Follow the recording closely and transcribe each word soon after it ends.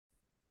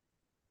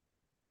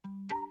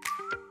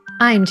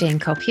I'm Jane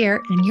Copier,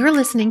 and you're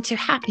listening to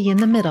Happy in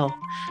the Middle,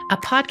 a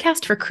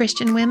podcast for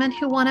Christian women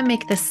who want to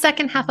make the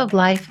second half of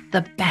life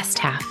the best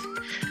half.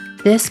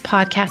 This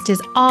podcast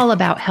is all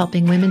about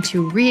helping women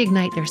to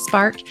reignite their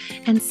spark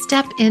and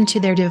step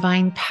into their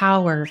divine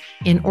power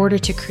in order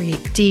to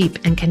create deep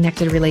and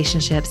connected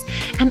relationships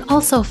and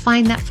also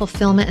find that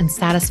fulfillment and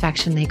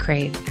satisfaction they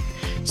crave.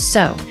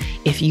 So,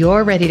 if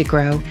you're ready to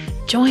grow,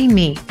 join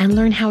me and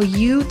learn how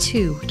you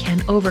too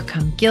can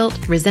overcome guilt,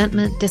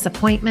 resentment,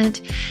 disappointment,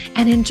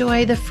 and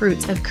enjoy the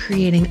fruits of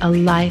creating a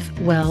life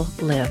well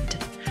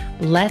lived.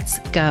 Let's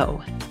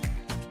go.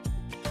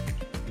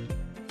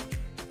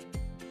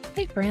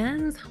 Hey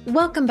friends,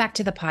 welcome back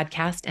to the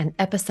podcast and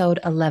episode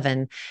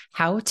 11,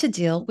 How to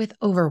Deal with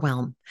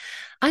Overwhelm.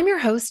 I'm your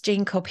host,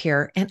 Jane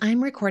Copier, and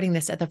I'm recording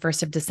this at the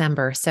 1st of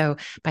December. So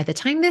by the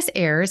time this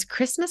airs,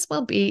 Christmas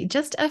will be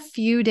just a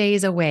few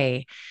days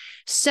away.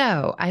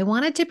 So I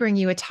wanted to bring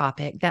you a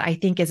topic that I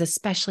think is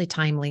especially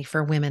timely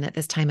for women at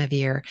this time of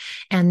year,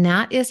 and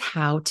that is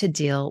how to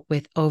deal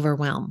with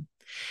overwhelm.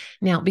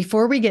 Now,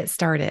 before we get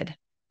started,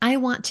 I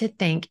want to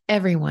thank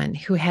everyone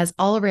who has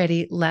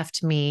already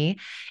left me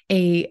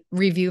a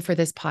review for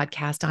this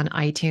podcast on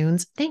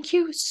iTunes. Thank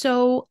you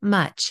so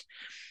much.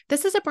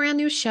 This is a brand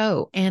new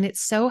show, and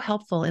it's so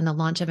helpful in the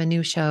launch of a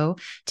new show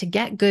to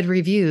get good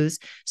reviews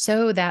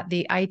so that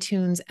the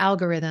iTunes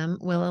algorithm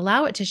will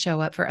allow it to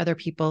show up for other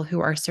people who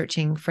are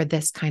searching for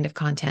this kind of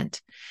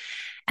content.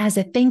 As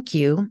a thank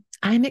you,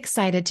 I'm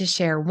excited to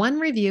share one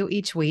review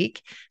each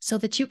week so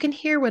that you can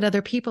hear what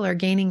other people are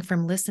gaining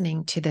from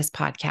listening to this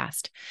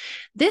podcast.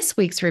 This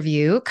week's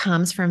review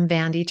comes from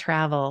Vandy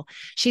Travel.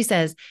 She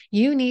says,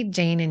 "You need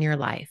Jane in your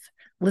life.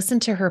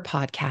 Listen to her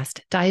podcast,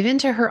 dive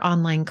into her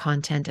online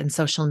content and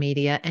social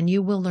media, and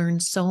you will learn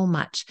so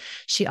much.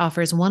 She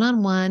offers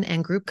one-on-one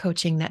and group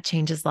coaching that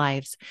changes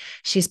lives.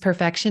 She's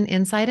perfection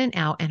inside and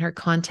out, and her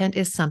content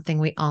is something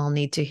we all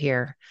need to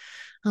hear."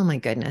 Oh my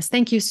goodness.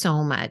 Thank you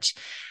so much.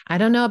 I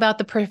don't know about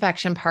the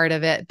perfection part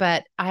of it,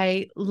 but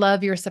I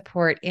love your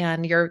support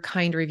and your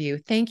kind review.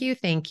 Thank you.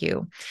 Thank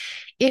you.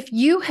 If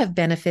you have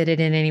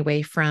benefited in any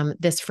way from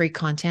this free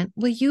content,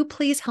 will you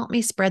please help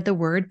me spread the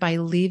word by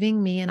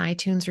leaving me an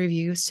iTunes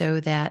review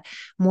so that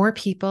more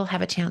people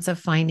have a chance of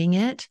finding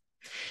it?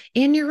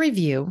 In your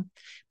review,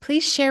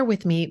 please share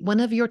with me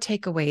one of your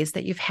takeaways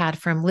that you've had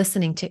from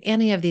listening to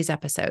any of these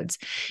episodes.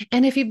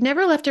 And if you've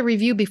never left a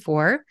review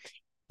before,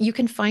 you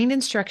can find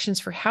instructions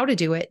for how to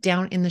do it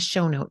down in the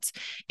show notes.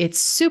 It's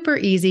super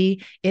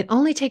easy. It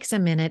only takes a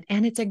minute,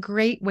 and it's a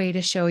great way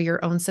to show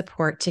your own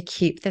support to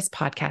keep this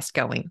podcast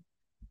going.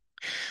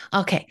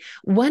 Okay,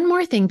 one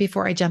more thing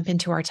before I jump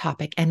into our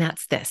topic, and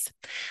that's this.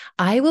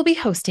 I will be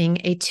hosting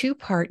a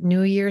 2-part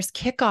New Year's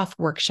kickoff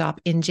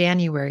workshop in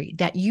January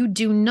that you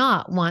do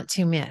not want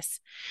to miss.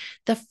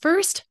 The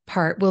first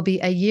part will be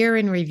a year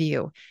in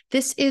review.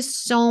 This is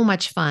so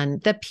much fun.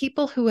 The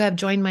people who have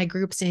joined my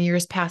groups in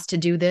years past to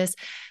do this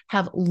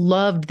have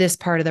loved this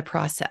part of the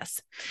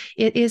process.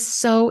 It is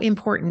so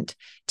important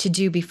to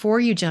do before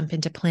you jump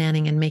into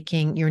planning and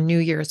making your New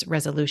Year's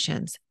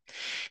resolutions.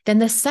 Then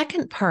the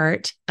second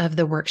part of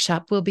the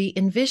workshop will be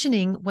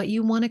envisioning what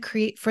you want to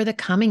create for the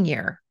coming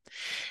year.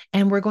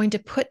 And we're going to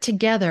put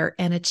together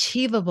an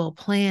achievable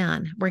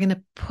plan. We're going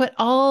to put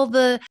all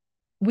the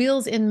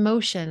wheels in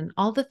motion,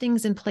 all the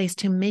things in place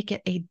to make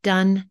it a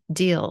done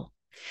deal.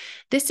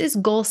 This is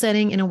goal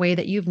setting in a way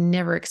that you've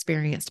never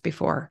experienced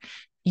before.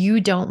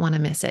 You don't want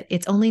to miss it.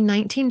 It's only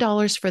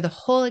 $19 for the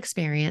whole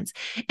experience,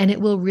 and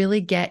it will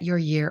really get your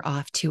year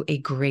off to a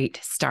great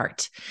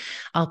start.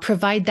 I'll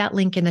provide that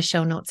link in the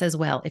show notes as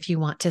well if you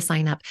want to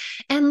sign up.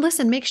 And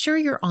listen, make sure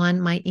you're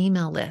on my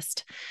email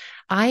list.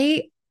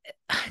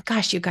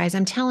 Gosh, you guys,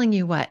 I'm telling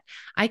you what,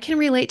 I can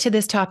relate to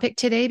this topic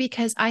today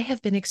because I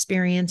have been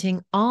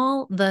experiencing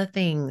all the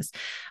things.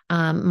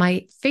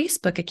 My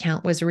Facebook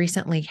account was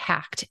recently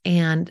hacked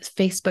and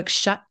Facebook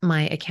shut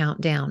my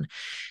account down.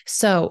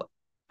 So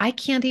I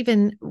can't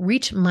even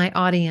reach my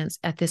audience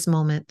at this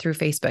moment through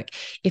Facebook.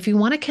 If you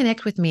want to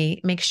connect with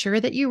me, make sure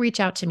that you reach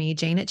out to me,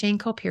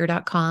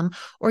 jane@janecopier.com,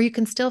 or you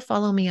can still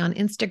follow me on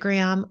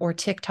Instagram or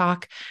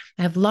TikTok.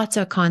 I have lots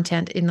of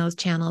content in those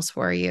channels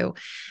for you.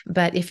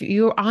 But if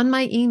you're on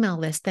my email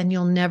list, then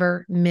you'll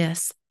never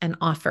miss an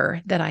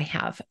offer that I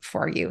have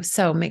for you.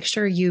 So make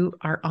sure you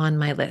are on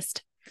my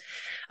list.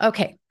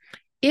 Okay.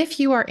 If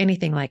you are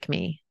anything like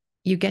me,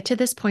 you get to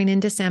this point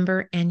in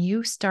December and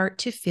you start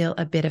to feel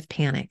a bit of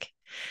panic.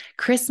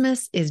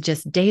 Christmas is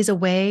just days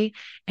away,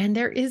 and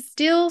there is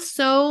still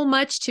so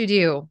much to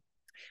do.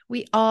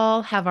 We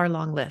all have our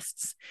long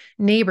lists: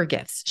 neighbor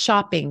gifts,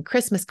 shopping,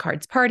 Christmas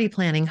cards, party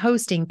planning,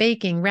 hosting,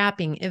 baking,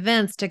 wrapping,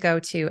 events to go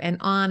to, and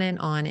on and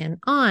on and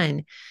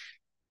on.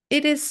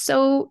 It is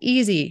so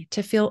easy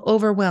to feel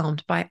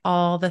overwhelmed by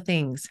all the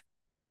things.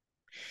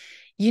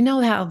 You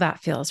know how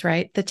that feels,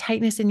 right? The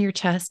tightness in your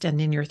chest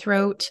and in your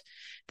throat,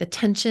 the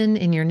tension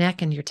in your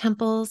neck and your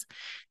temples,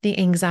 the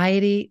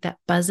anxiety that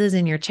buzzes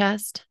in your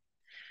chest.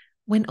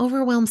 When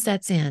overwhelm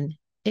sets in,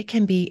 it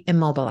can be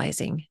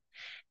immobilizing.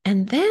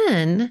 And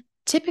then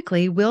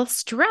Typically, we'll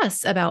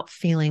stress about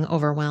feeling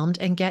overwhelmed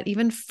and get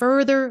even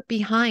further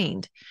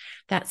behind.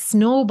 That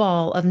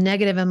snowball of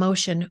negative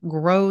emotion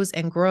grows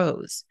and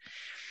grows.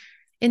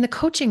 In the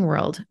coaching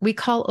world, we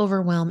call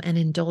overwhelm an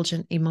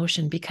indulgent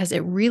emotion because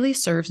it really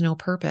serves no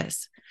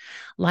purpose.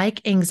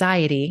 Like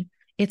anxiety,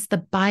 it's the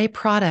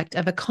byproduct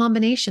of a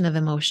combination of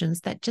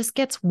emotions that just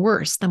gets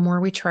worse the more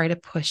we try to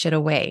push it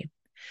away.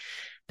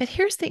 But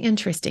here's the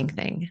interesting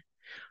thing.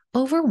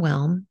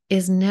 Overwhelm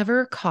is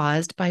never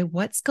caused by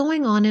what's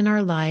going on in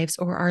our lives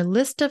or our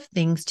list of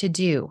things to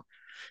do.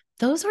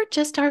 Those are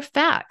just our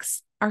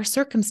facts, our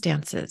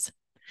circumstances.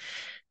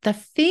 The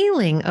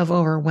feeling of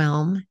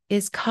overwhelm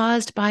is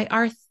caused by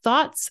our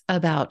thoughts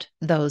about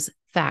those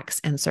facts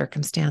and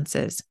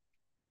circumstances.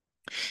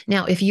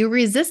 Now, if you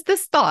resist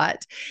this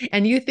thought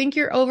and you think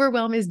your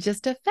overwhelm is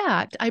just a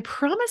fact, I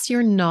promise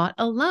you're not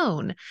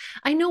alone.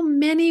 I know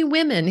many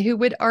women who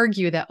would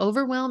argue that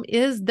overwhelm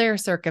is their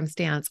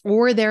circumstance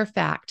or their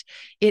fact.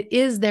 It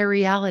is their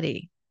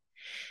reality.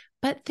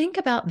 But think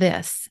about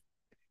this.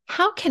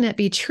 How can it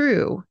be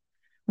true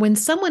when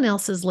someone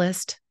else's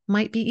list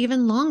might be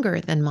even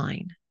longer than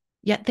mine?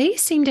 Yet they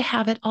seem to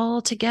have it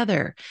all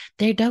together.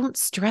 They don't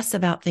stress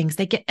about things.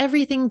 They get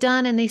everything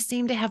done and they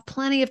seem to have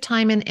plenty of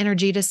time and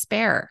energy to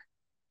spare.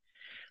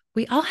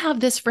 We all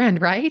have this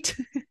friend, right?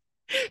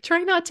 Try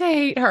not to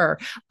hate her.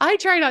 I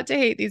try not to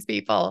hate these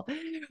people.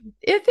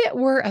 If it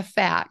were a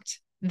fact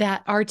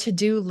that our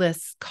to-do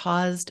lists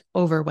caused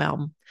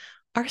overwhelm,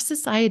 our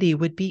society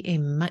would be a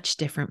much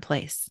different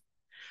place.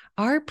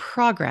 Our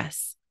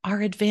progress, our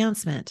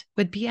advancement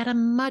would be at a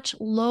much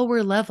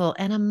lower level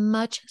and a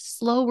much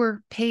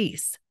slower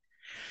pace.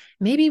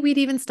 Maybe we'd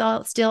even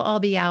still all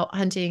be out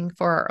hunting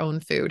for our own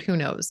food. Who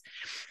knows?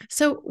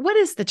 So, what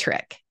is the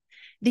trick?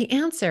 The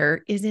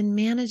answer is in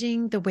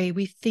managing the way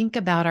we think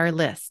about our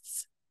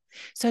lists.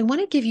 So, I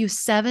want to give you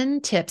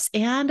 7 tips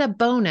and a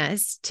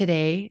bonus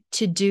today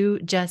to do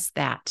just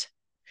that.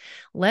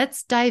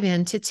 Let's dive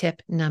into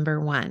tip number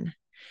 1.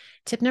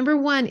 Tip number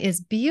 1 is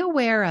be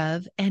aware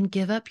of and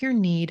give up your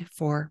need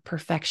for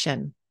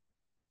perfection.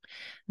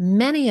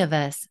 Many of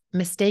us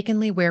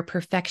mistakenly wear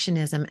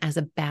perfectionism as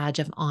a badge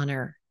of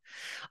honor.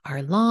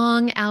 Our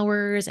long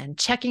hours and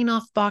checking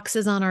off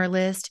boxes on our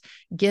list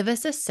give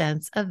us a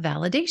sense of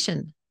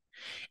validation.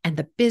 And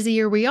the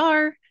busier we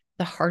are,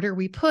 the harder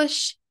we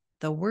push,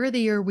 the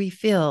worthier we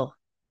feel.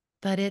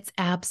 But it's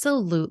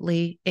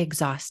absolutely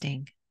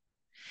exhausting.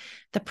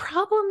 The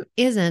problem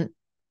isn't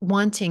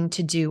wanting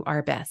to do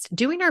our best.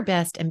 Doing our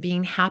best and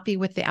being happy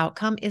with the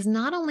outcome is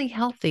not only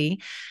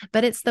healthy,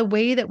 but it's the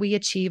way that we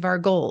achieve our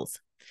goals.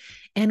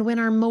 And when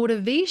our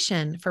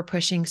motivation for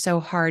pushing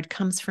so hard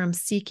comes from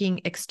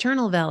seeking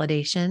external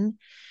validation,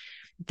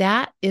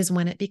 that is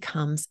when it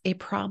becomes a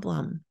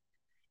problem.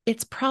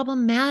 It's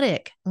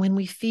problematic when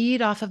we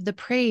feed off of the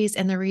praise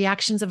and the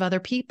reactions of other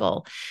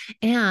people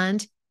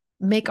and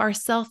make our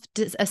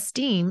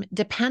self-esteem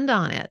depend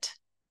on it.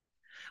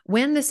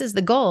 When this is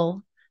the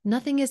goal,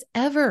 nothing is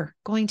ever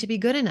going to be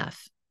good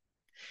enough.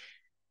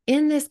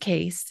 In this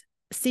case,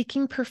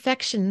 seeking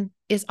perfection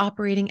is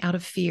operating out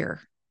of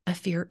fear, a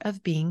fear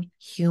of being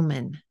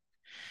human.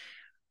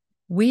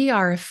 We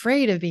are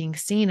afraid of being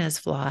seen as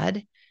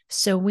flawed,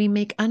 so we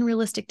make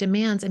unrealistic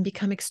demands and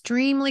become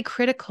extremely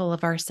critical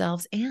of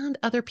ourselves and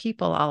other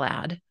people, I'll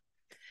add.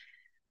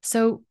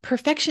 So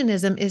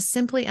perfectionism is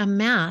simply a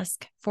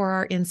mask for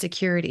our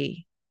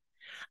insecurity.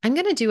 I'm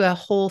going to do a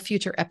whole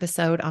future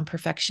episode on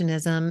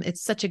perfectionism.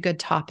 It's such a good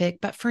topic.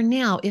 But for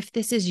now, if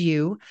this is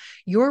you,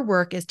 your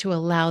work is to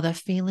allow the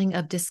feeling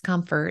of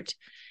discomfort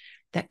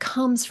that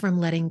comes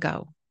from letting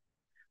go,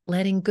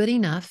 letting good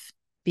enough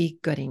be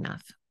good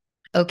enough.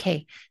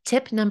 Okay,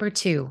 tip number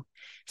 2,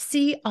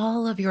 see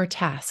all of your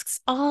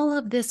tasks, all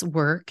of this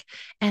work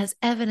as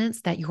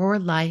evidence that your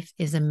life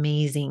is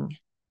amazing.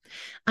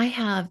 I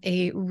have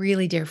a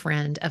really dear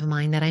friend of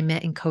mine that I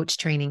met in coach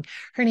training.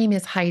 Her name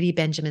is Heidi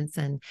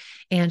Benjaminson,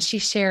 and she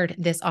shared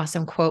this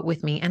awesome quote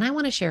with me, and I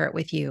want to share it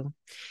with you.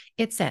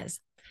 It says,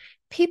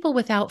 "People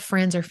without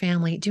friends or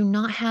family do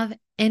not have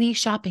any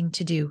shopping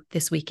to do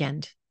this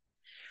weekend.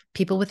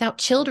 People without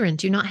children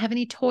do not have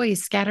any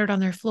toys scattered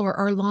on their floor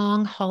or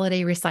long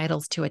holiday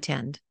recitals to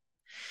attend.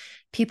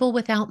 People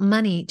without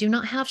money do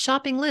not have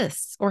shopping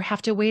lists or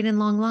have to wait in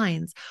long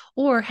lines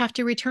or have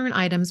to return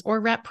items or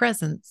wrap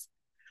presents.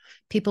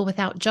 People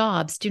without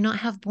jobs do not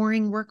have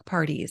boring work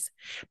parties.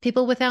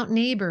 People without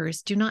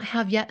neighbors do not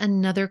have yet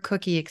another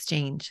cookie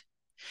exchange.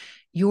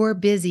 You're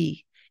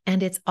busy,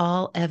 and it's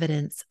all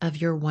evidence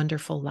of your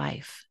wonderful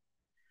life."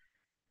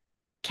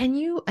 Can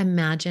you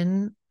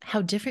imagine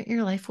how different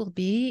your life will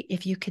be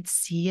if you could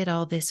see it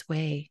all this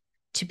way?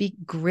 To be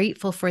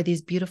grateful for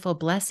these beautiful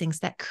blessings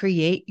that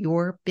create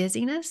your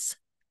busyness?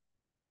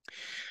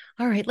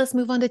 All right, let's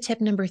move on to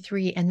tip number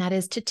 3, and that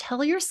is to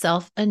tell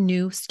yourself a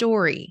new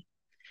story.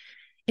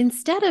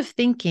 Instead of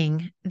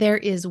thinking there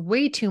is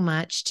way too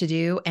much to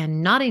do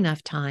and not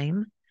enough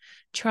time,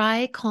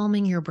 try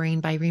calming your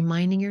brain by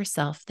reminding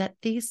yourself that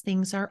these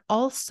things are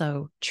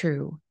also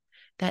true,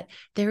 that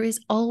there is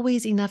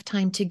always enough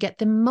time to get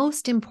the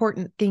most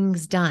important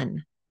things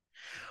done.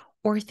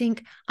 or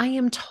think, I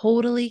am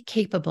totally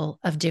capable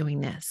of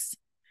doing this.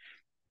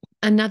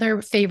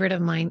 Another favorite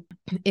of mine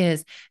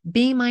is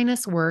B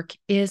minus work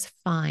is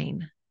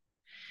fine.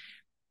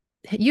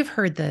 You've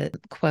heard the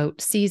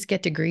quote, C's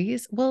get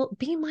degrees. Well,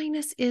 B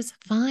minus is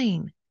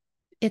fine.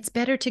 It's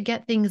better to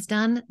get things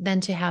done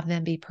than to have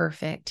them be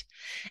perfect.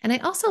 And I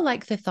also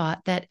like the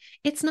thought that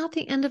it's not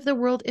the end of the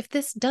world if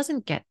this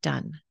doesn't get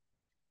done.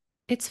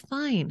 It's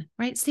fine,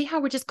 right? See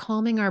how we're just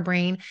calming our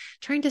brain,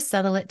 trying to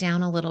settle it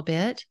down a little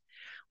bit.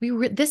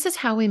 This is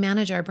how we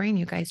manage our brain,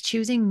 you guys,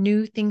 choosing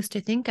new things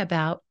to think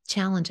about,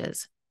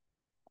 challenges.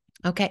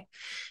 Okay,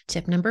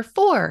 tip number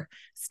 4,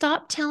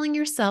 stop telling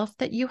yourself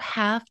that you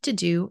have to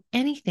do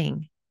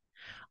anything.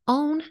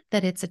 Own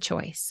that it's a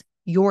choice,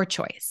 your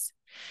choice.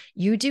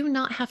 You do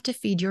not have to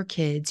feed your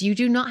kids. You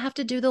do not have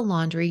to do the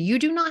laundry. You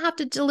do not have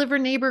to deliver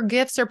neighbor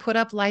gifts or put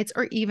up lights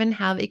or even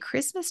have a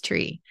Christmas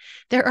tree.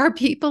 There are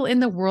people in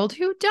the world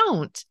who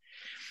don't.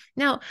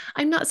 Now,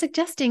 I'm not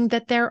suggesting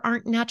that there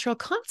aren't natural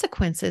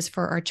consequences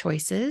for our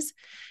choices,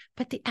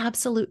 but the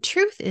absolute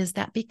truth is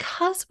that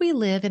because we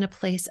live in a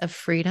place of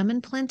freedom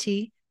and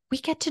plenty, we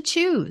get to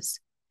choose.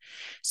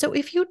 So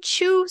if you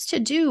choose to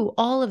do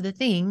all of the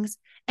things,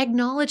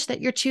 acknowledge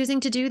that you're choosing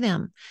to do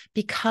them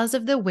because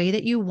of the way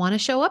that you want to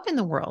show up in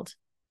the world.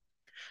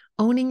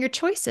 Owning your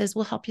choices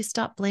will help you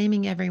stop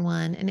blaming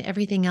everyone and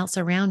everything else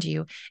around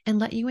you and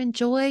let you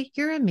enjoy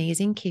your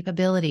amazing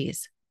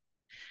capabilities.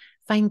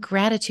 Find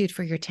gratitude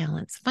for your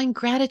talents. Find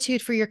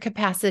gratitude for your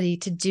capacity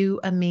to do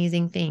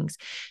amazing things.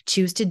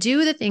 Choose to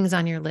do the things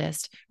on your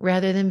list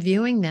rather than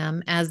viewing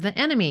them as the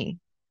enemy.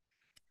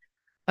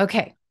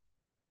 Okay,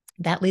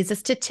 that leads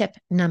us to tip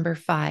number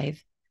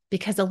 5,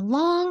 because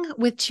along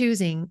with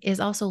choosing is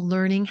also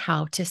learning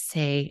how to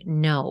say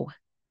no.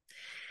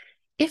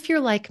 If you're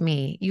like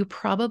me, you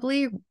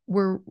probably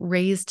were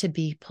raised to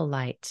be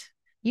polite.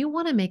 You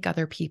want to make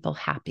other people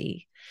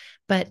happy,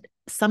 but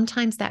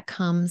sometimes that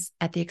comes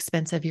at the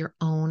expense of your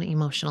own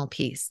emotional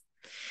peace.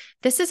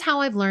 This is how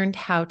I've learned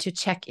how to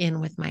check in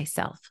with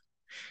myself.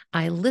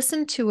 I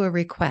listen to a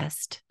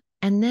request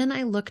and then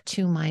I look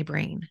to my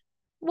brain.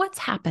 What's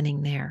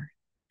happening there?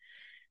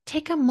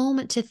 Take a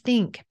moment to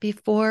think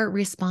before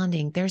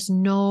responding. There's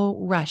no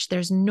rush.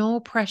 There's no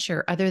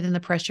pressure other than the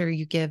pressure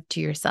you give to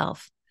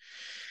yourself.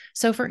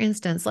 So for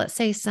instance, let's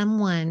say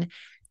someone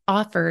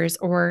offers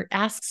or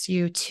asks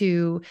you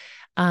to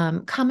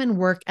come and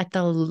work at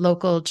the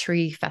local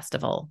tree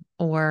festival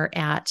or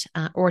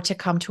to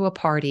come to a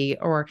party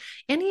or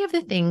any of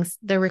the things,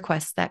 the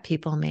requests that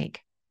people make.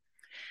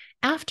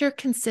 After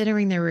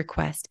considering their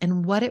request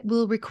and what it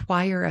will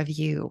require of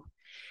you,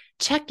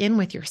 check in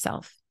with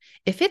yourself.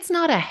 If it's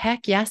not a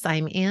heck yes,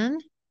 I'm in,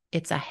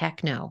 it's a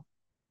heck no,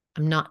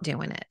 I'm not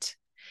doing it.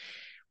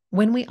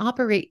 When we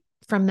operate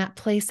from that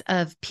place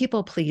of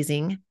people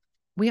pleasing,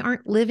 we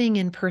aren't living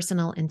in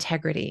personal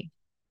integrity.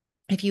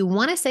 If you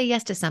want to say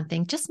yes to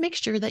something, just make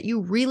sure that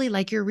you really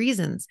like your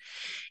reasons.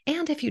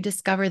 And if you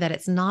discover that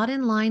it's not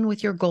in line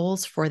with your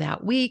goals for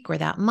that week or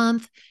that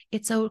month,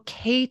 it's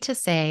okay to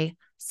say,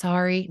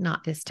 sorry,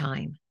 not this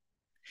time.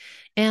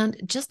 And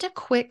just a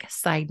quick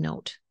side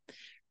note,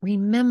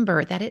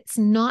 remember that it's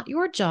not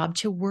your job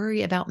to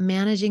worry about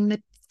managing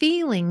the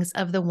feelings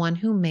of the one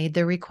who made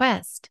the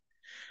request.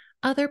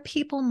 Other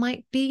people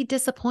might be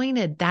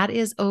disappointed. That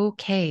is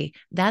okay.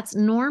 That's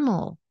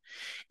normal.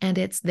 And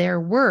it's their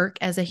work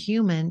as a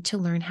human to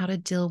learn how to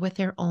deal with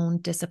their own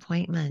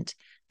disappointment.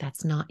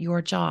 That's not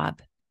your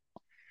job.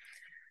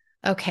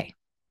 Okay,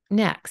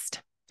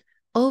 next.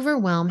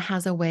 Overwhelm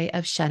has a way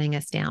of shutting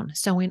us down.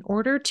 So in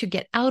order to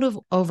get out of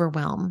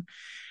overwhelm,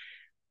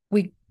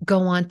 we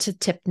go on to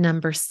tip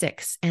number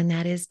 6, and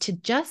that is to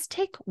just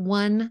take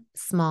one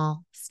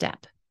small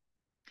step.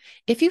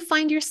 If you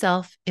find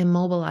yourself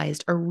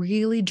immobilized or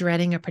really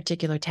dreading a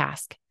particular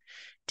task,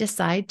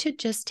 decide to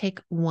just take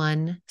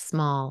one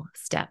small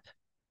step.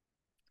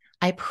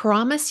 I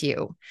promise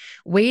you,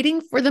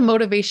 waiting for the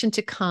motivation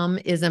to come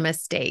is a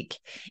mistake.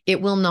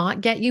 It will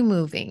not get you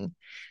moving.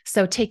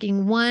 So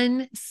taking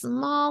one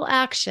small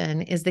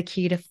action is the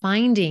key to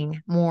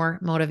finding more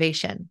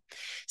motivation.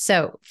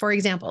 So, for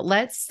example,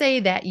 let's say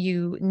that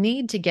you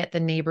need to get the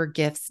neighbor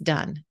gifts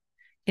done.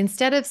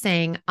 Instead of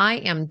saying, I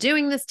am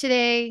doing this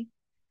today,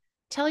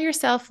 tell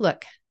yourself,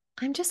 look,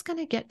 I'm just going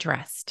to get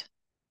dressed.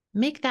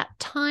 Make that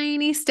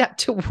tiny step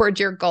toward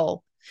your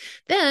goal.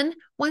 Then,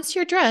 once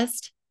you're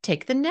dressed,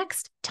 take the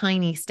next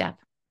tiny step.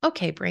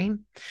 Okay, brain,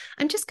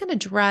 I'm just going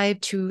to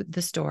drive to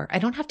the store. I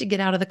don't have to get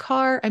out of the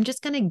car. I'm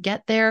just going to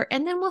get there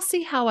and then we'll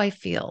see how I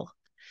feel,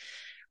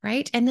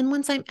 right? And then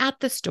once I'm at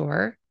the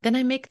store, then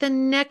I make the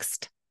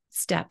next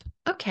step.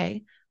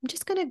 Okay, I'm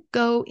just going to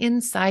go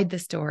inside the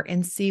store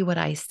and see what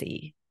I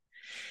see.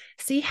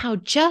 See how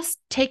just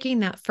taking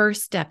that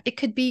first step, it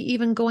could be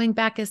even going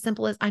back as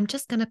simple as I'm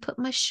just going to put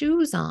my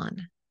shoes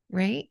on,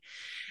 right?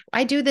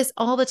 I do this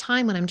all the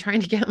time when I'm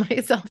trying to get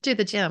myself to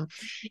the gym.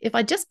 If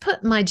I just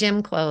put my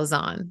gym clothes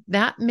on,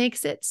 that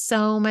makes it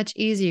so much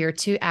easier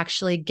to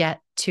actually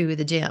get to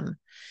the gym.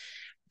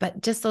 but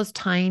just those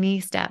tiny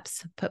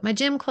steps. Put my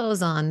gym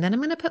clothes on, then I'm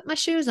going to put my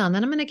shoes on,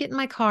 then I'm going to get in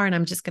my car and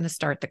I'm just going to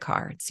start the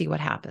car and see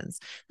what happens.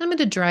 Then I'm going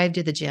to drive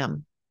to the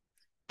gym.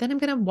 Then I'm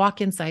going to walk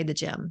inside the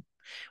gym.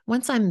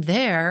 Once I'm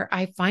there,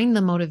 I find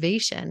the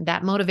motivation.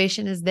 That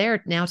motivation is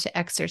there now to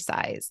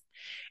exercise.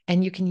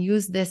 And you can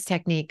use this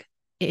technique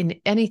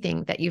in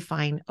anything that you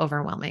find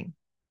overwhelming.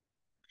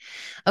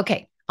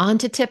 Okay, on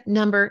to tip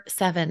number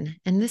 7.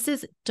 And this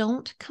is,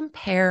 don't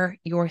compare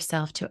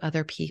yourself to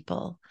other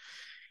people.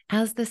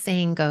 As the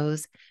saying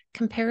goes,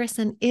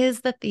 comparison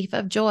is the thief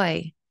of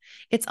joy.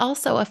 It's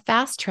also a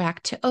fast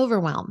track to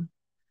overwhelm.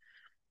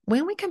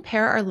 When we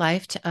compare our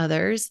life to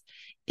others,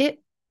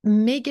 it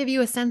may give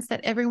you a sense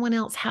that everyone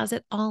else has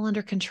it all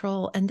under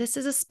control. And this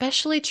is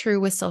especially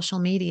true with social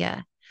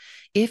media.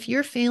 If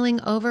you're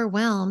feeling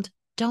overwhelmed,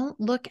 don't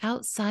look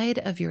outside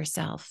of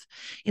yourself.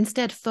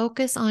 Instead,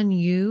 focus on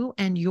you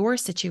and your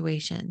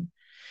situation.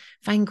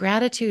 Find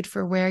gratitude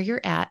for where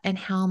you're at and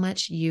how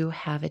much you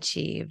have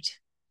achieved.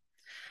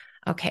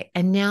 Okay,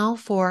 and now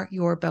for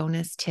your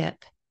bonus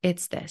tip.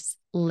 It's this: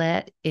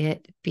 let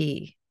it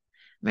be.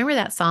 Remember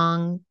that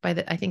song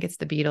by I think it's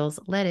the Beatles,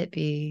 Let It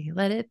Be,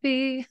 Let It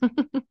Be.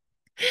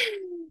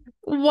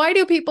 Why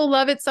do people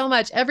love it so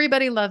much?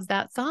 Everybody loves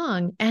that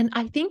song. And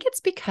I think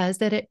it's because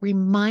that it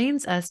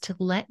reminds us to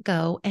let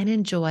go and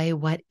enjoy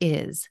what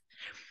is.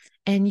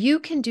 And you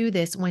can do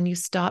this when you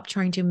stop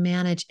trying to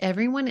manage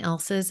everyone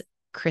else's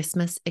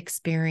Christmas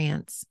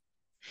experience.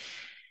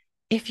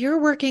 If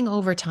you're working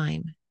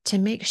overtime to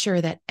make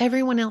sure that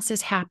everyone else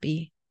is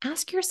happy,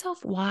 ask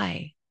yourself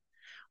why.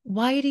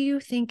 Why do you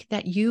think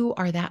that you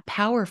are that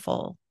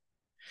powerful?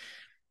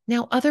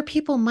 Now, other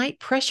people might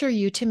pressure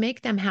you to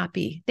make them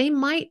happy. They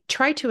might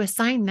try to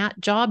assign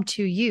that job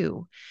to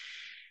you.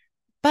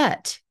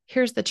 But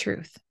here's the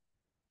truth.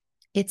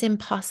 It's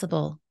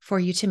impossible for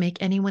you to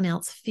make anyone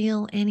else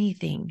feel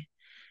anything.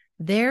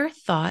 Their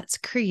thoughts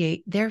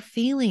create their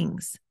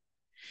feelings.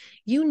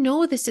 You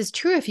know this is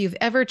true if you've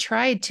ever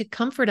tried to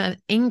comfort an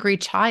angry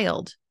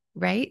child,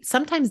 right?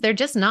 Sometimes they're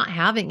just not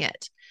having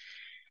it.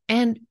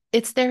 And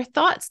it's their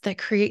thoughts that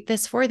create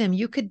this for them.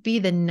 You could be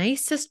the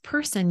nicest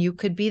person. You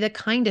could be the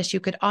kindest.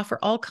 You could offer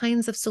all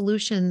kinds of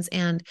solutions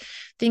and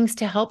things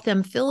to help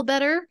them feel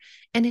better.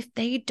 And if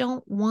they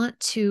don't want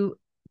to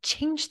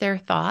change their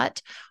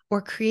thought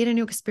or create a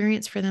new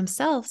experience for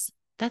themselves,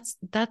 that's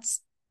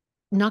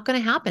not going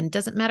to happen.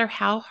 Doesn't matter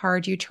how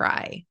hard you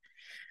try.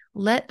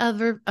 Let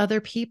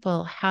other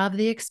people have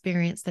the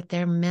experience that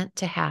they're meant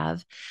to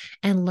have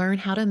and learn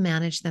how to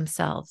manage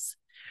themselves.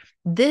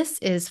 This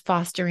is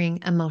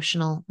fostering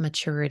emotional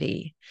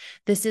maturity.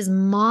 This is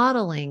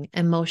modeling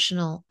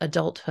emotional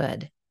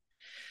adulthood.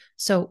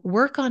 So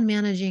work on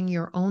managing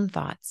your own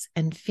thoughts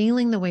and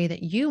feeling the way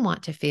that you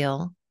want to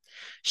feel.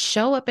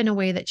 Show up in a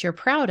way that you're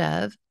proud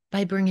of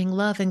by bringing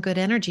love and good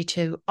energy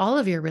to all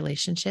of your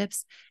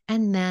relationships,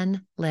 and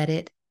then let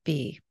it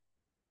be.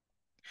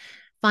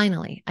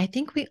 Finally, I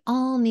think we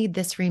all need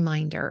this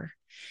reminder.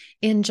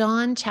 In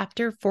John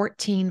chapter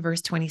 14,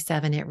 verse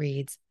 27, it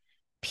reads,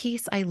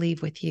 "Peace I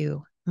leave with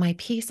you, my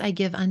peace I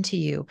give unto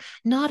you,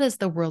 not as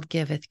the world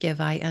giveth,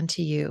 give I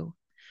unto you.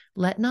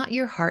 Let not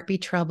your heart be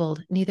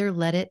troubled, neither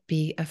let it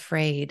be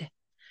afraid."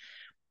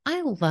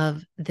 I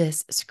love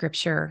this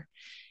scripture.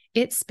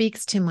 It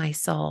speaks to my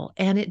soul,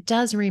 and it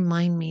does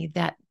remind me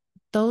that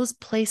those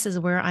places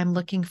where I'm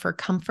looking for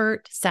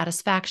comfort,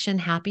 satisfaction,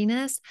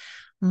 happiness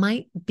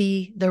might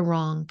be the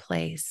wrong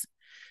place.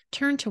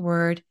 Turn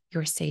toward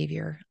your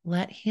Savior.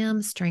 Let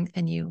Him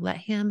strengthen you. Let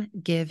Him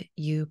give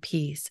you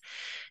peace.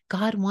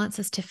 God wants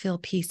us to feel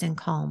peace and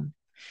calm.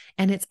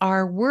 And it's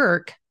our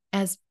work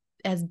as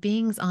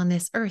beings on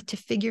this earth to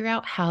figure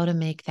out how to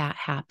make that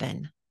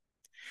happen.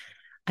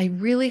 I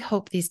really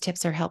hope these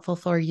tips are helpful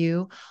for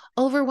you.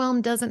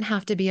 Overwhelm doesn't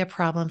have to be a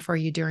problem for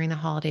you during the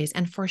holidays.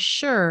 And for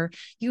sure,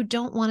 you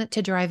don't want it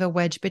to drive a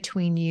wedge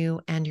between you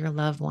and your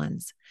loved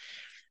ones.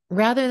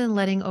 Rather than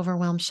letting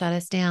overwhelm shut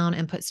us down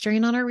and put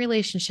strain on our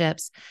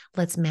relationships,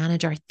 let's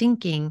manage our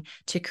thinking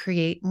to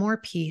create more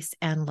peace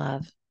and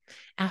love.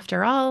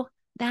 After all,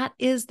 that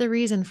is the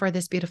reason for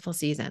this beautiful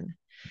season.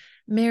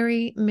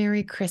 Merry,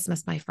 Merry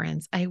Christmas, my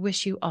friends. I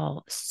wish you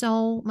all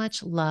so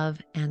much love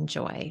and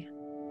joy.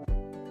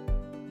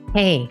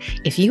 Hey,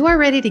 if you are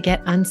ready to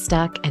get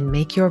unstuck and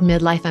make your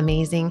midlife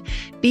amazing,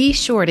 be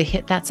sure to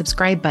hit that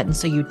subscribe button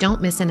so you don't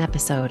miss an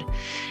episode.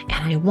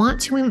 And I want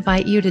to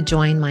invite you to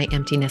join my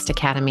Empty Nest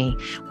Academy,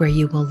 where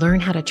you will learn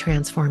how to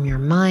transform your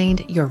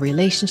mind, your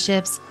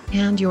relationships,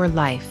 and your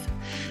life.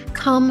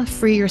 Come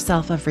free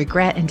yourself of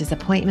regret and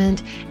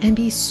disappointment and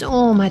be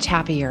so much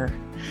happier.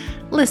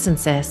 Listen,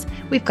 sis,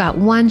 we've got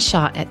one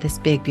shot at this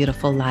big,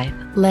 beautiful life.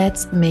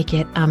 Let's make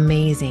it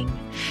amazing.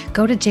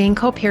 Go to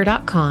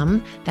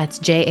janecopier.com, that's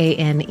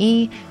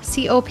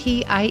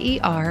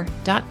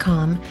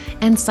JaneCopier.com,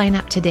 and sign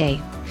up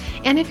today.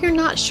 And if you're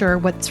not sure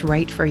what's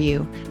right for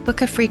you,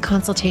 book a free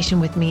consultation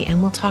with me and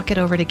we'll talk it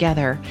over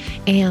together.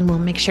 And we'll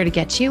make sure to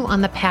get you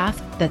on the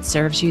path that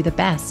serves you the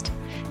best.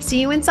 See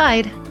you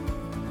inside.